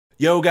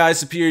Yo guys,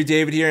 Superior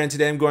David here, and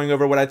today I'm going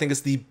over what I think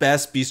is the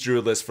best Beast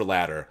Druid list for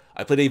ladder.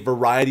 I played a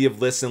variety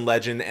of lists in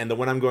Legend, and the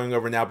one I'm going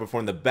over now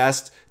performed the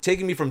best,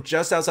 taking me from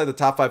just outside the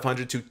top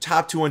 500 to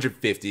top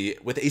 250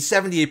 with a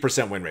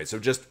 78% win rate, so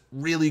just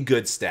really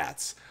good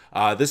stats.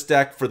 This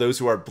deck, for those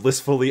who are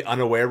blissfully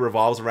unaware,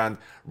 revolves around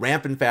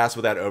ramp and fast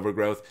without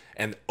overgrowth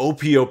and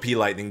OP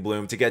Lightning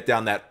Bloom to get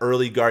down that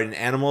early guardian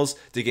animals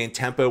to gain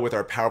tempo with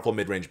our powerful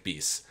mid-range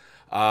beasts.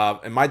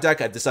 In my deck,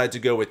 I've decided to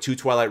go with 2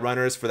 Twilight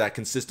Runners for that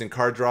consistent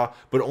card draw,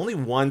 but only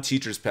 1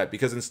 Teacher's Pet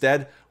because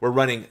instead we're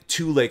running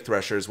 2 Lake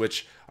Threshers,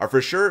 which are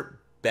for sure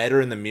better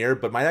in the mirror,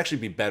 but might actually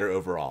be better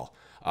overall.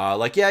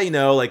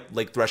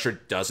 Lake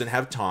Thresher doesn't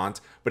have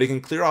Taunt, but it can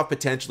clear off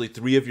potentially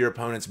 3 of your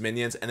opponent's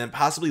minions and then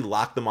possibly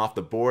lock them off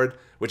the board,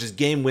 which is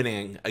game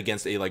winning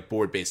against a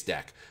board-based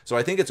deck. So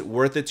I think it's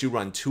worth it to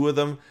run 2 of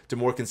them to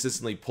more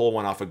consistently pull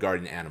one off of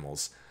Guardian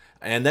Animals.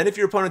 And then if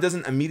your opponent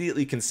doesn't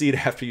immediately concede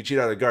after you cheat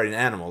out of Guardian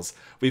Animals,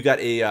 we've got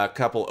a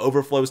couple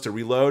Overflows to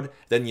reload,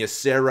 then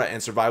Ysera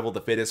and Survival of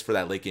the Fittest for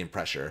that late game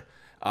pressure.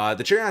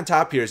 The cherry on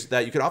top here is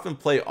that you could often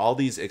play all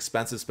these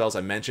expensive spells I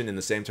mentioned in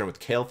the same turn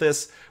with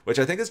Kael'thas, which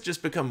I think has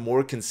just become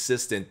more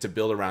consistent to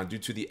build around due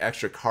to the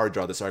extra card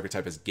draw this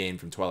archetype has gained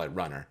from Twilight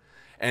Runner.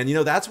 And,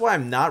 that's why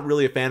I'm not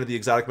really a fan of the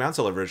Exotic Mount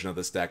Seller version of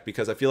this deck,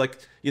 because I feel like,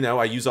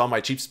 I use all my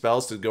cheap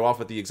spells to go off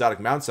with the Exotic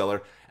Mount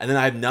Seller, and then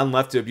I have none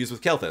left to abuse with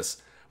Kael'thas,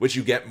 which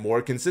you get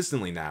more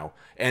consistently now.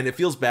 And it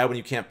feels bad when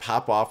you can't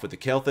pop off with the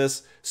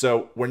Kael'thas,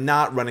 so we're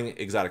not running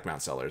Exotic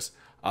Mount Sellers.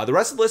 The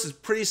rest of the list is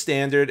pretty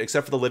standard,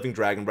 except for the Living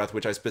Dragon Breath,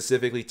 which I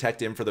specifically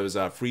teched in for those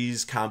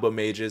freeze combo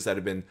mages that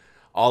have been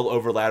all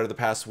over ladder the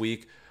past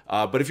week.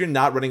 But if you're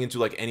not running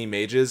into any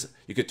mages,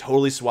 you could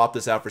totally swap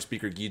this out for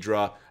Speaker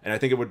Ghidra, and I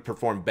think it would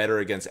perform better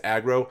against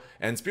aggro.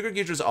 And Speaker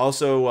Ghidra is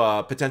also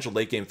a potential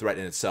late game threat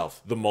in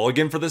itself. The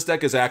mulligan for this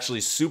deck is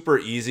actually super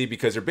easy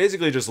because you're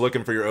basically just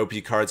looking for your OP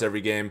cards every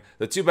game.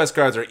 The 2 best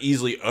cards are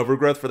easily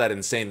Overgrowth for that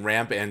insane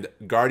ramp and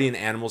Guardian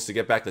Animals to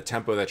get back the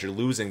tempo that you're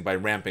losing by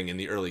ramping in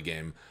the early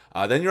game.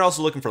 Then you're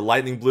also looking for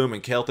Lightning Bloom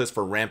and Kael'thas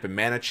for ramp and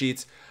mana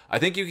cheats. I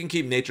think you can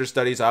keep Nature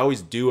Studies. I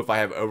always do if I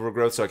have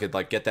Overgrowth, so I could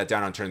get that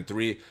down on turn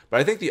 3. But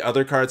I think the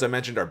other cards I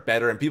mentioned are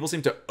better, and people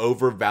seem to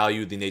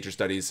overvalue the Nature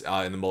Studies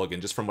in the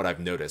mulligan, just from what I've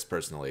noticed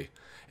personally.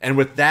 And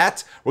with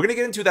that, we're going to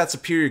get into that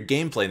superior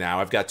gameplay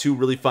now. I've got 2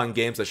 really fun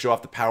games that show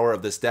off the power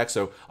of this deck,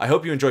 so I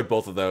hope you enjoyed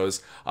both of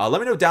those. Let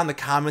me know down in the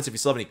comments if you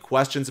still have any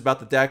questions about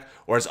the deck,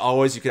 or as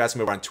always, you can ask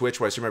me over on Twitch,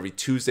 where I stream every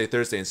Tuesday,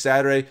 Thursday, and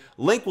Saturday.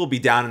 Link will be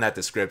down in that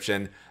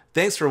description.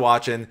 Thanks for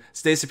watching.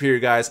 Stay superior,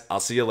 guys. I'll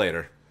see you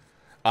later.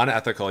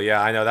 Unethical,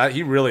 yeah, I know that.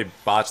 He really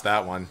botched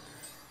that one.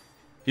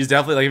 He's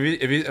definitely,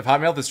 if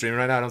Hotmail is streaming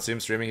right now, I don't see him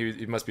streaming,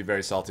 he must be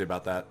very salty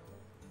about that.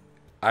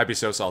 I'd be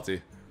so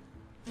salty.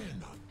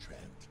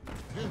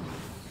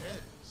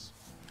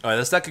 Alright,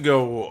 this deck could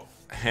go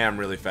ham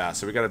really fast,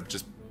 so we gotta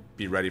just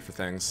be ready for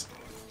things.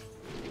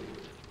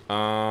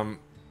 I'm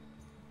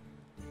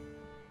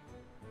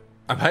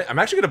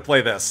actually gonna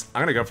play this.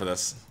 I'm gonna go for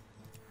this.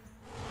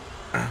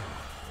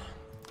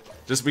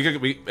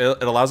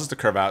 It allows us to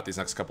curve out these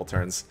next couple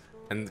turns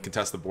and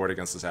contest the board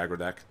against this aggro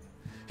deck.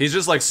 He's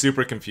just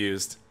super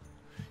confused.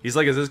 He's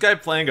like, is this guy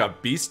playing a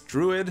Beast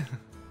Druid?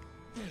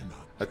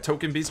 A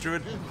token Beast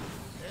Druid?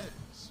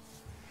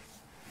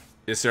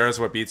 Ysera's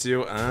what beats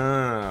you?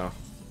 Oh.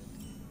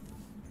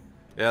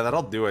 Yeah,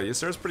 that'll do it.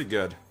 Ysera's pretty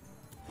good.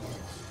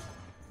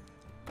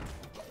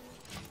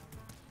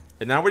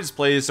 And now we just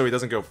play so he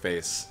doesn't go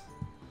face.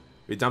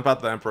 We dump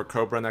out the Emperor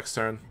Cobra next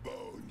turn.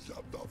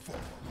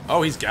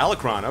 Oh, he's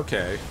Galakrond.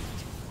 Okay.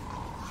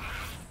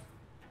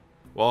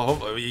 Well,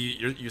 hopefully,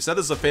 you said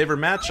this is a favorite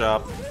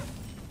matchup.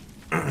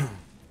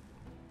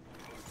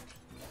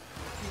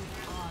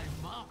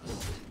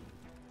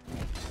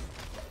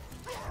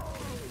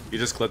 You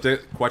just clipped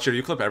it? Quetcher,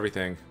 you clip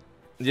everything.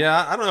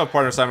 Yeah, I don't know if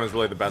Partner Simon was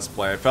really the best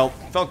play. It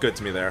felt good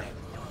to me there.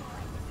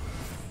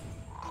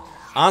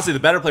 Honestly, the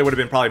better play would have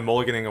been probably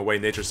mulliganing away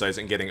Nature Studies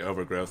and getting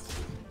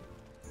Overgrowth.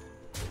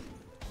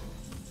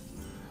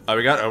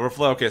 We got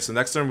Overflow. Okay, so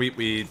next turn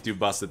we do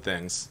Busted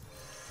Things.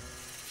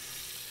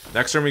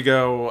 Next turn we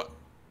go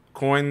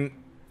Coin,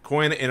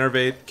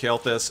 Innervate,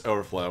 Kael'thas,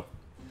 Overflow.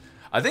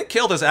 I think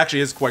Kael'thas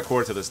actually is quite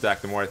core to this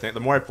deck. The more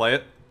I play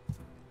it,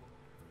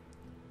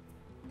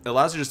 it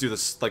allows you to just do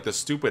this the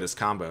stupidest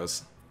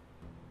combos.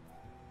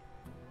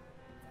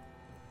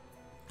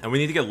 And we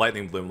need to get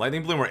Lightning Bloom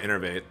or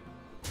Innervate,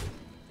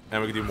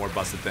 and we can do more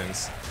Busted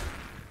Things.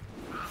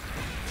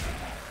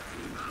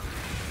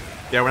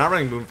 Yeah, we're not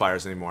running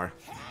Moonfires anymore.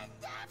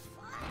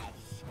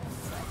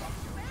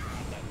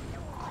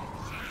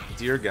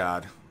 Dear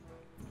God,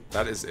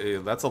 that's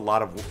a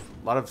lot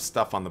of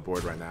stuff on the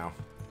board right now.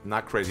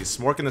 Not crazy.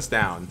 Smorking this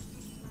down.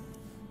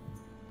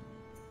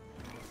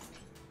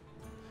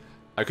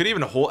 I could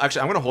even hold.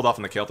 Actually, I'm gonna hold off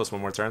on the Kael'thas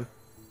one more turn.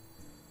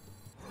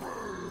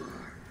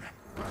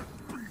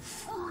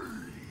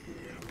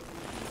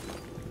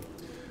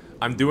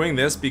 I'm doing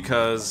this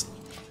because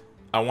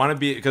I want to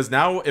be, because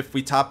now if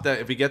we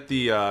get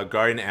the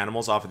Guardian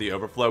Animals off of the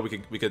Overflow, we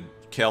could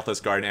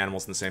Kael'thas Guardian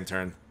Animals in the same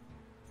turn.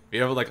 We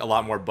have a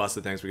lot more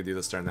Busted Things we could do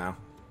this turn now.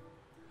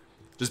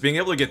 Just being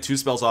able to get 2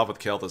 spells off with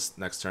Kael'thas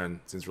next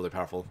turn seems really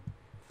powerful.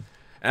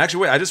 And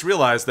actually, wait, I just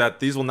realized that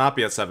these will not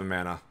be at 7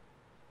 mana.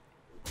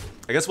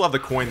 I guess we'll have the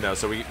coin, though,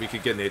 so we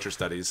could get nature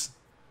studies.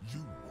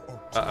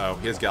 Uh-oh,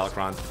 he has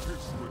Galakron.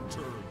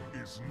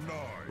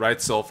 Right,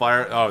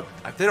 Soulfire. Oh,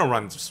 they don't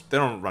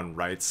run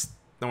rights.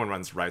 No one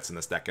runs rights in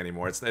this deck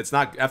anymore. It's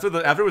not after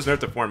it was nerfed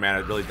to 4 mana,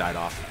 it really died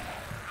off.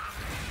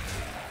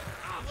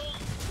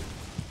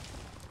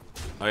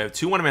 Oh, we have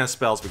 2 1-mana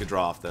spells we could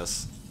draw off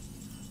this.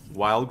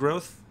 Wild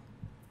Growth?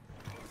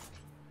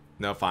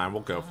 No, fine,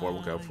 we'll go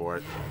for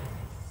it.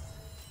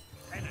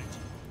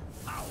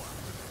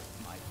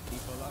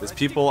 These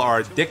people are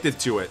addicted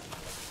to it.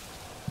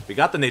 We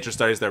got the nature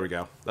studies, there we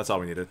go. That's all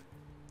we needed.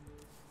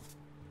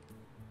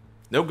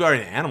 No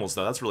guardian animals,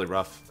 though. That's really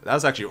rough. That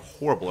was actually a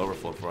horrible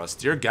overflow for us.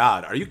 Dear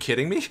God, are you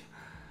kidding me?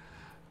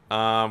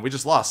 We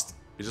just lost.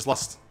 We just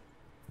lost.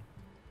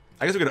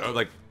 I guess we could,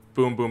 like,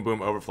 boom, boom,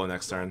 boom, overflow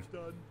next turn.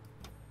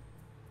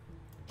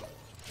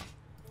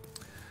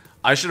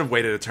 I should have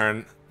waited a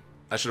turn.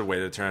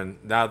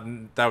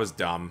 That was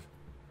dumb.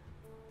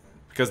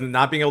 Because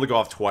not being able to go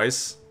off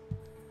twice.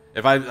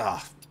 If I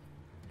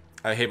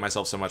hate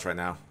myself so much right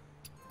now.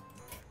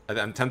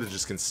 I'm tempted to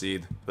just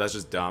concede, but that's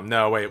just dumb.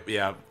 No, wait,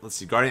 yeah, let's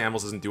see. Guardian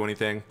Animals doesn't do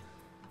anything.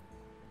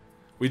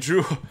 We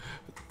drew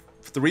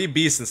 3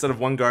 beasts instead of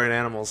 1 Guardian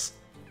Animals.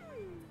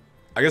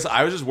 I guess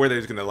I was just worried that he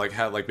was gonna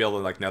be able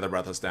to like Nether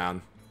Breath us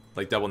down,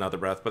 like double Nether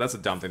Breath. But that's a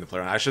dumb thing to play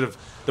around. I should have.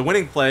 The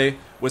winning play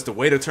was to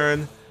wait a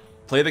turn,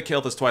 play the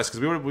Kael'thas twice,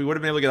 because we would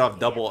have been able to get off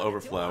double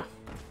overflow.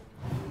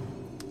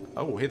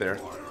 Oh, hey there.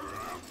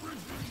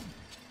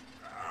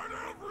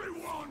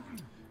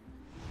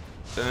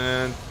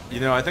 And, you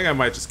know, I think I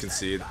might just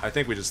concede. I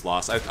think we just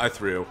lost. I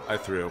threw.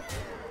 And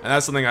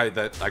that's something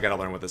that I gotta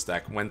learn with this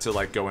deck. When to,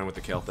 like, go in with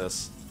the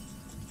Kael'thas.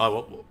 Oh,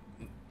 well,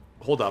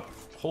 hold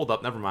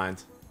up. Never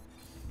mind.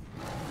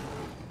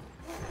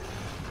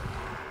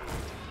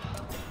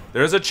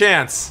 There's a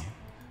chance.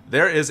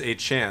 There is a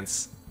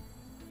chance.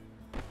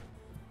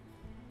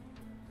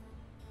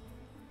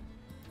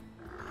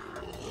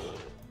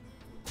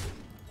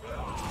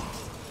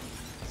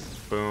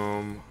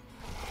 Boom.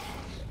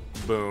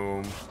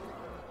 Boom.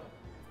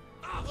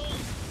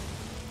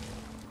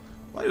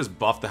 Why just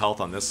buff the health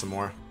on this some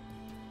more?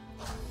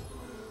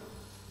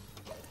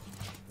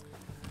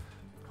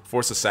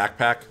 Force a sack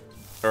pack?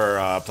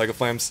 Or, Plague of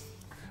Flames?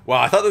 Wow,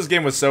 I thought this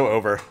game was so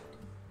over.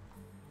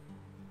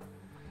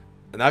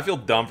 And I feel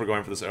dumb for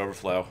going for this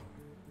overflow.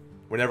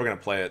 We're never going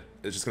to play it.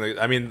 It's just going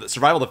to... I mean,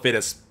 Survival of the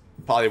Fittest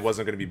probably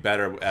wasn't going to be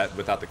better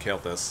without the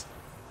Kael'thas.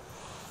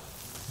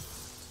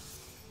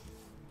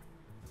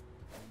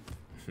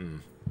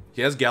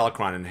 He has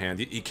Galakron in hand.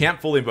 He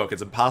can't fully invoke.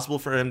 It's impossible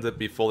for him to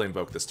be fully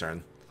invoked this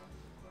turn.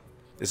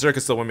 Ysera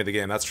can still win me the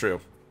game, that's true.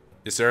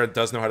 Ysera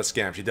does know how to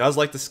scam. She does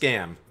like to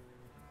scam.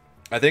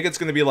 I think it's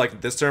going to be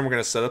like, this turn we're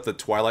going to set up the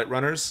Twilight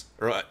Runners,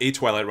 or a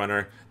Twilight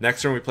Runner.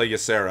 Next turn we play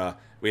Ysera.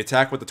 We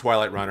attack with the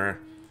Twilight Runner.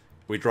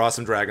 We draw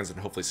some dragons and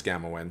hopefully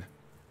scam a win.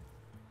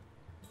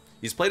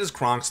 He's played as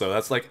Kronks, though.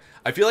 That's like,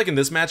 I feel like in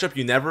this matchup,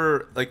 you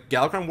never, like,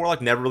 Galakron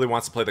Warlock never really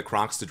wants to play the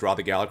Kronks to draw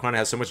the Galakron. It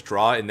has so much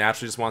draw, it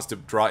naturally just wants to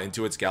draw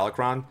into its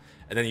Galakron,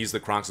 and then use the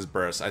Kronks as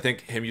burst. I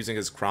think him using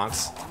his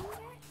Kronks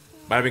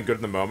might have been good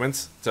in the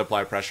moment to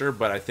apply pressure,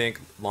 but I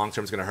think long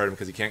term is going to hurt him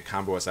because he can't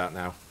combo us out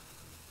now.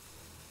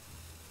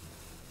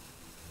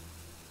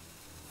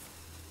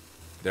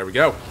 There we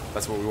go.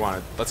 That's what we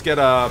wanted. Let's get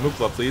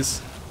Mukla,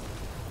 please.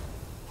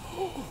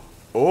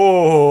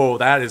 Oh,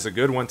 that is a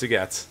good one to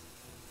get.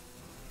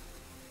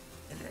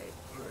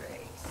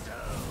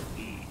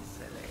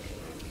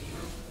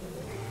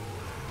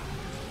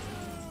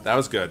 That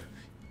was good.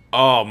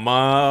 Oh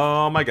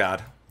my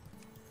god.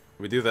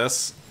 We do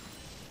this.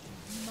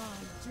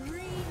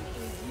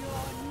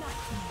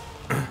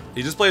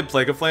 He just played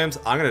Plague of Flames.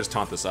 I'm gonna just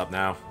taunt this up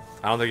now.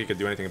 I don't think he could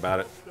do anything about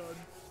it.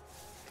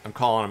 I'm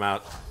calling him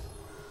out.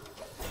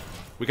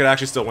 We could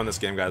actually still win this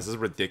game, guys. This is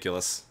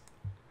ridiculous.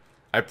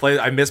 I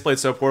misplayed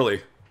so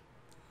poorly.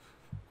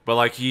 But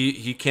like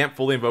he can't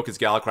fully invoke his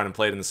Galakron and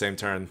play it in the same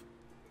turn.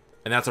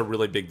 And that's a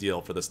really big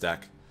deal for this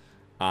deck.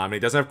 And he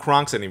doesn't have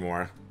Kronks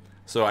anymore.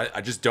 So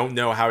I just don't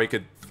know how he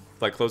could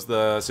like close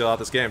the seal out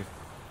this game.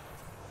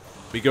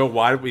 We go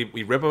wide,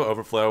 we rip an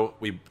overflow,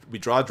 we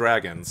draw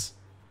dragons.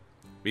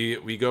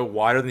 We go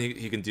wider than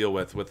he can deal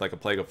with like a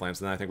Plague of Flames,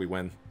 and then I think we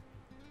win.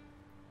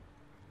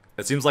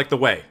 It seems like the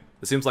way.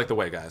 It seems like the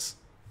way, guys.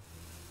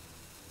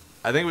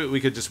 I think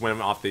we could just win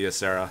him off the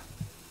Ysera.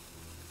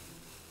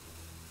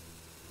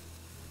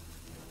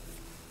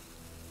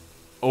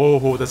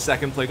 Oh, the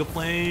second Plague of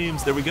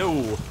Flames. There we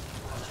go.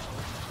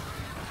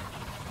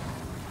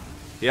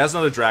 He has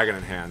another dragon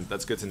in hand.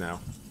 That's good to know.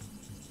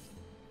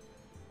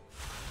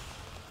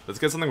 Let's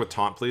get something with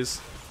taunt, please.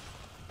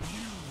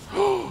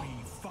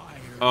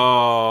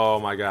 Oh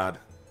my god.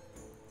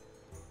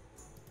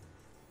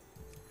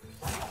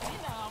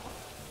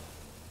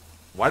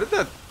 Why did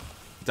that...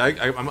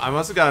 I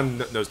must have gotten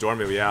Nose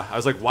Dormy, yeah. I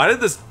was like, why did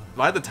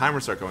the timer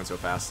start going so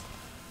fast?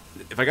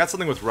 If I got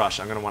something with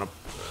Rush, I'm gonna want to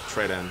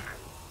trade in.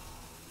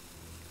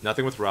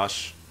 Nothing with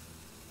Rush.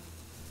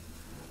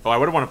 Oh, I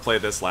would have wanted to play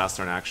this last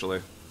turn,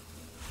 actually.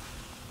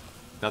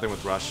 Nothing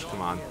with Rush.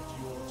 Come on.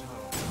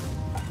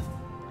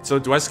 So,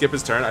 do I skip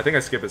his turn? I think I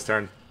skip his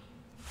turn.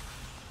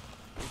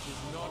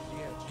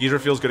 Geezer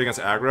feels good against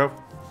aggro.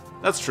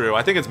 That's true.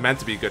 I think it's meant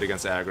to be good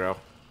against aggro.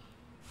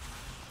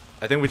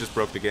 I think we just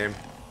broke the game.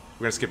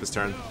 We're gonna skip his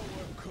turn.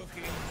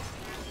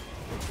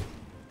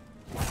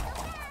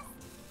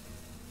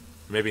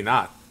 Maybe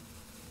not.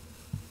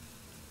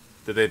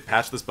 Did they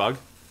patch this bug?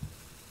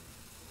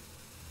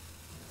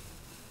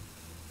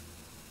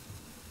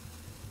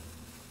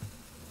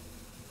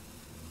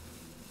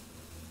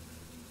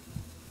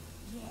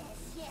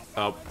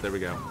 Oh, there we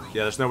go.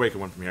 Yeah, there's no way it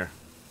can win from here.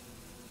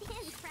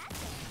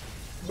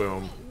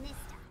 Boom.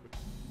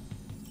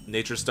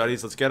 Nature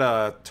Studies. Let's get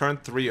a turn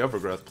 3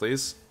 Overgrowth,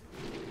 please.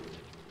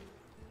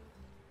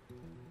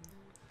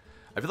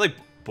 I feel like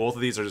both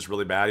of these are just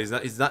really bad.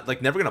 He's not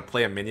like never gonna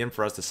play a minion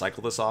for us to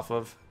cycle this off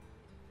of.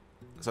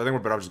 So I think we're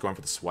better off just going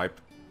for the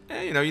swipe.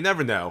 Eh, you know, you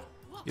never know.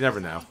 You never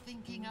know.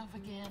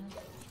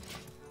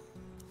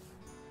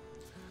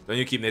 Don't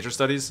you keep Nature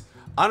Studies?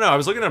 I don't know, I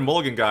was looking at a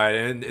Mulligan guide,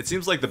 and it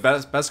seems like the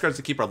best cards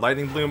to keep are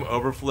Lightning Bloom,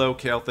 Overflow,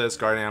 Kael'thas,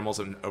 Guardian Animals,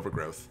 and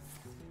Overgrowth.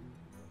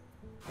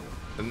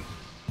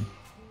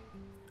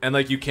 And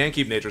like, you can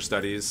keep Nature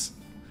Studies,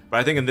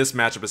 but I think in this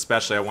matchup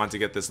especially, I want to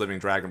get this Living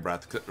Dragon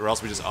Breath, or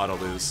else we just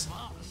auto-lose.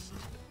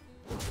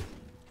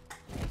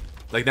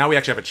 Like, now we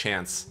actually have a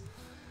chance,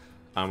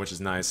 which is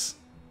nice.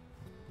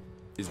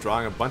 He's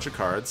drawing a bunch of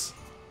cards.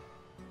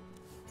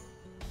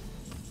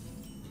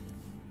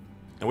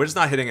 And we're just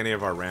not hitting any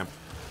of our ramp.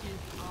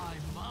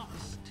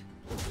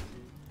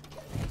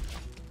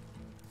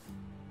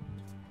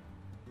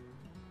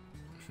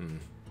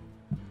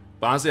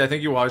 But honestly, I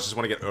think you always just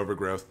want to get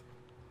Overgrowth.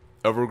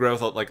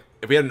 Overgrowth, like,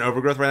 if we had an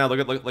Overgrowth right now,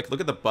 look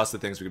at the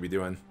busted things we could be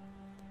doing.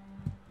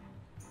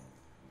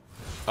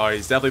 Oh,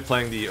 he's definitely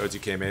playing the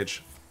OTK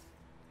Mage.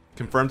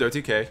 Confirmed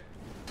OTK.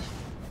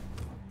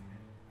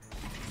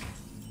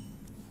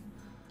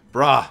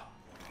 Bruh.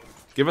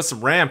 Give us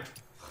some ramp.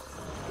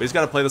 We just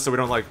gotta play this so we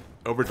don't, like,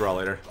 overdraw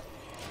later.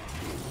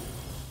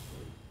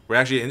 We're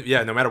actually,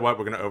 yeah, no matter what,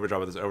 we're gonna overdraw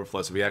with this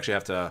Overflow, so we actually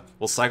have to,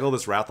 we'll cycle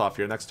this Wrath off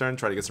here next turn,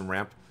 try to get some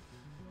ramp.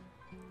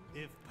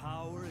 If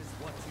power is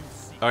what you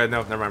seek, oh, yeah,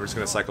 no, never mind, we're just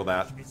gonna cycle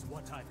that.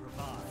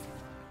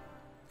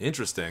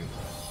 Interesting.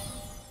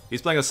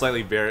 He's playing a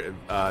slightly very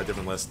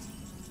different list.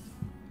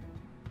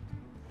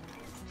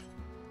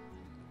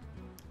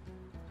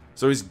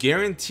 So he's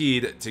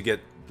guaranteed to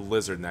get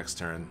Blizzard next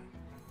turn.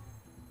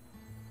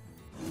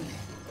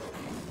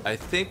 I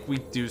think we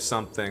do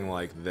something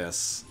like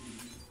this.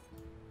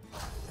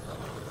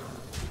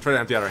 Try to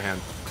empty out our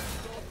hand.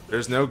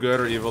 There's no good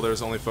or evil,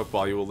 there's only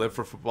football. You will live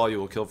for football, you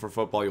will kill for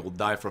football, you will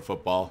die for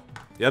football.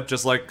 Yep,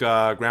 just like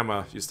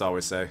Grandma used to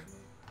always say.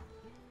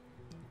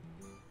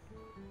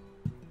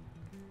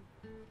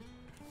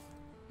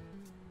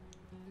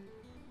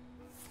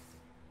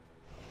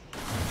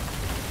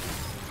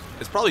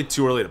 It's probably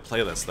too early to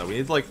play this though. We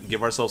need to like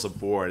give ourselves a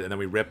board and then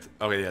we rip.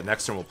 Okay, yeah.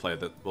 Next turn we'll play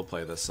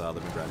this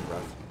Living Dragon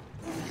Breath.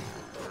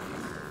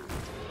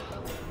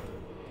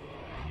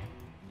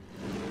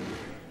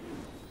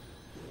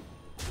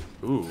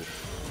 Ooh.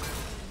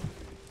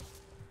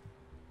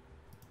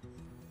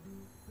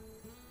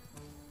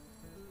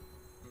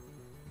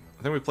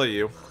 I think we play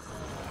you.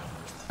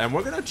 And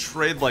we're gonna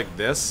trade like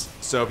this.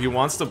 So if he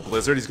wants to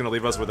Blizzard, he's gonna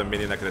leave us with a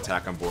minion that can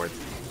attack on board.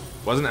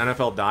 Wasn't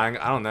NFL dying?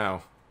 I don't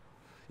know.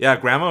 Yeah,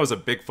 Grandma was a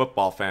big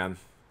football fan.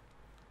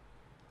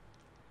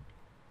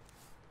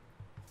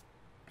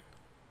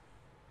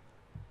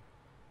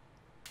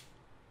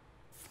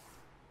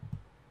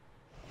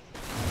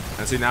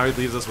 And see, now he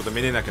leaves us with a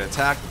minion that can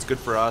attack. It's good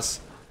for us.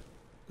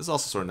 This is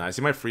also sort of nice.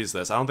 He might freeze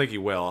this. I don't think he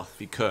will.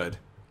 He could.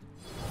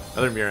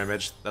 Another mirror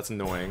image. That's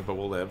annoying, but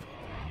we'll live.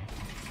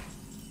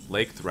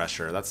 Lake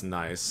Thresher. That's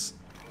nice.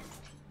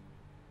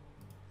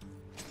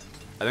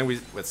 I think we...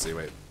 Let's see,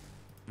 wait.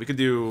 We could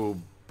do...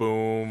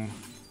 Boom...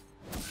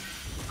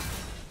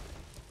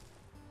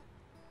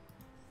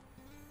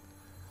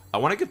 I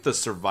want to get the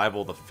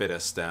survival of the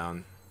fittest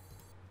down.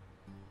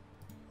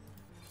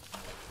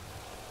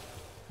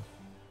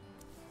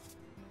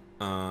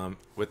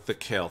 With the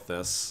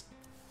Kael'thas.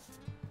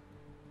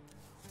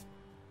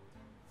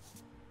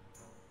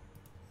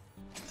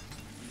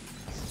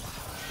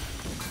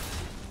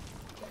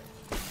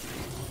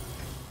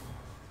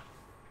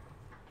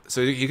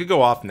 So you could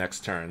go off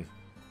next turn.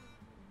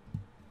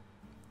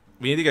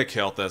 We need to get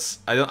Kael'thas.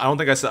 I don't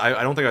think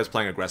I was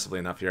playing aggressively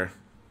enough here.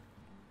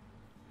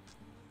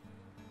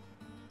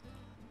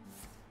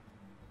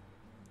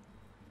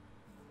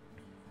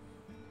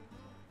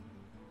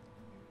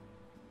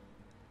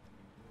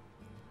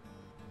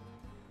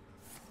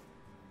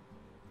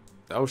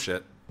 Oh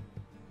shit.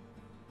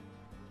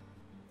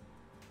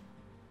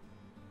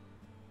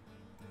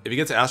 If he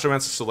gets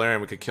Astromancer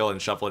Solarium, we could kill it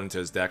and shuffle it into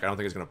his deck. I don't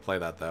think he's going to play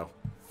that, though.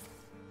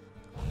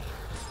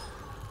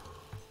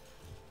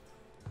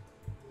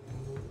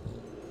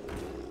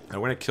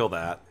 And we're going to kill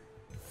that.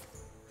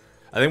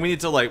 I think we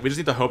need to, like, we just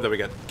need to hope that we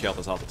get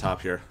Kael'thas off the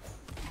top here.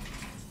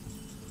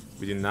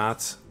 We do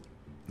not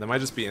That might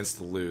just be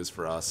insta lose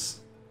for us.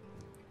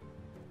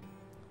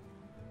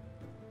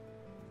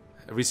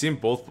 Have we seen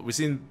both? We've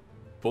seen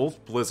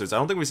both blizzards. I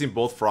don't think we've seen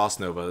both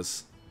frost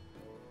novas.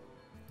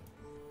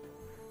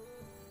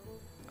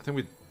 I think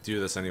we do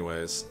this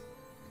anyways.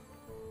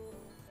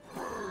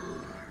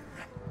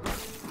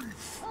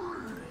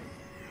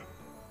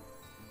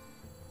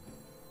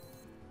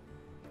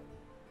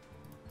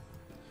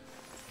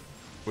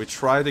 We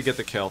try to get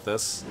the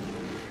Kael'thas.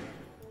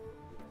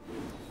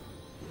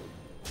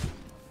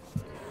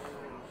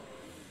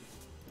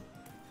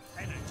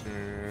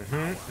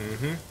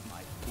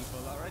 My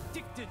people are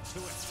addicted to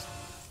it.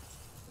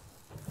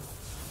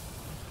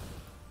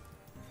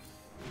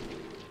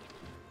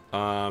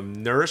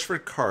 Nourish for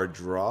card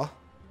draw.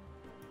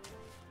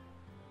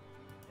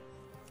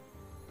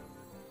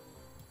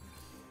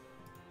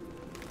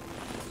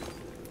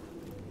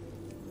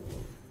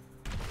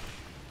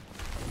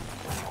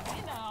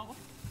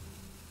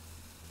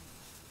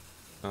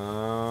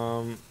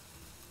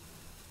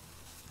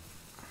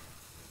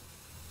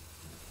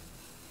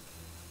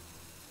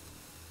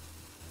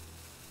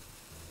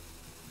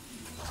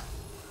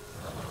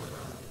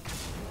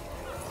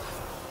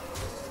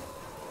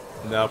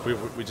 Nope,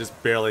 we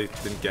just barely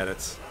didn't get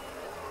it.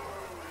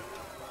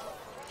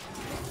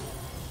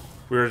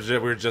 We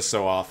were just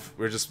so off.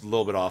 We were just a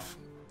little bit off.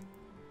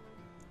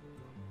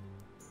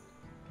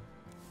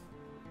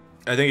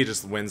 I think he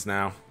just wins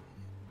now.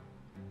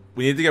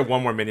 We need to get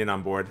one more minion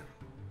on board.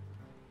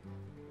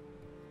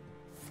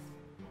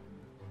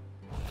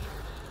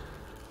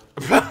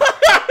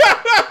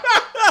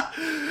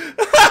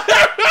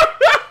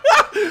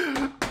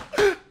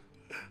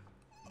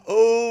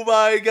 Oh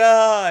my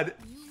god!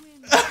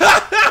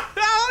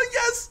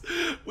 Yes!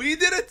 We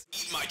did it!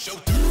 Eat my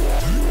choke.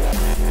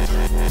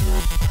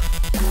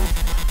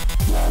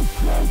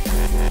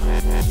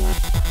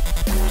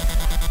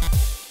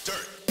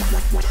 Dirt.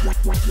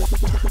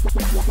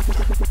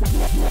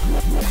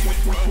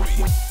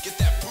 Get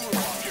that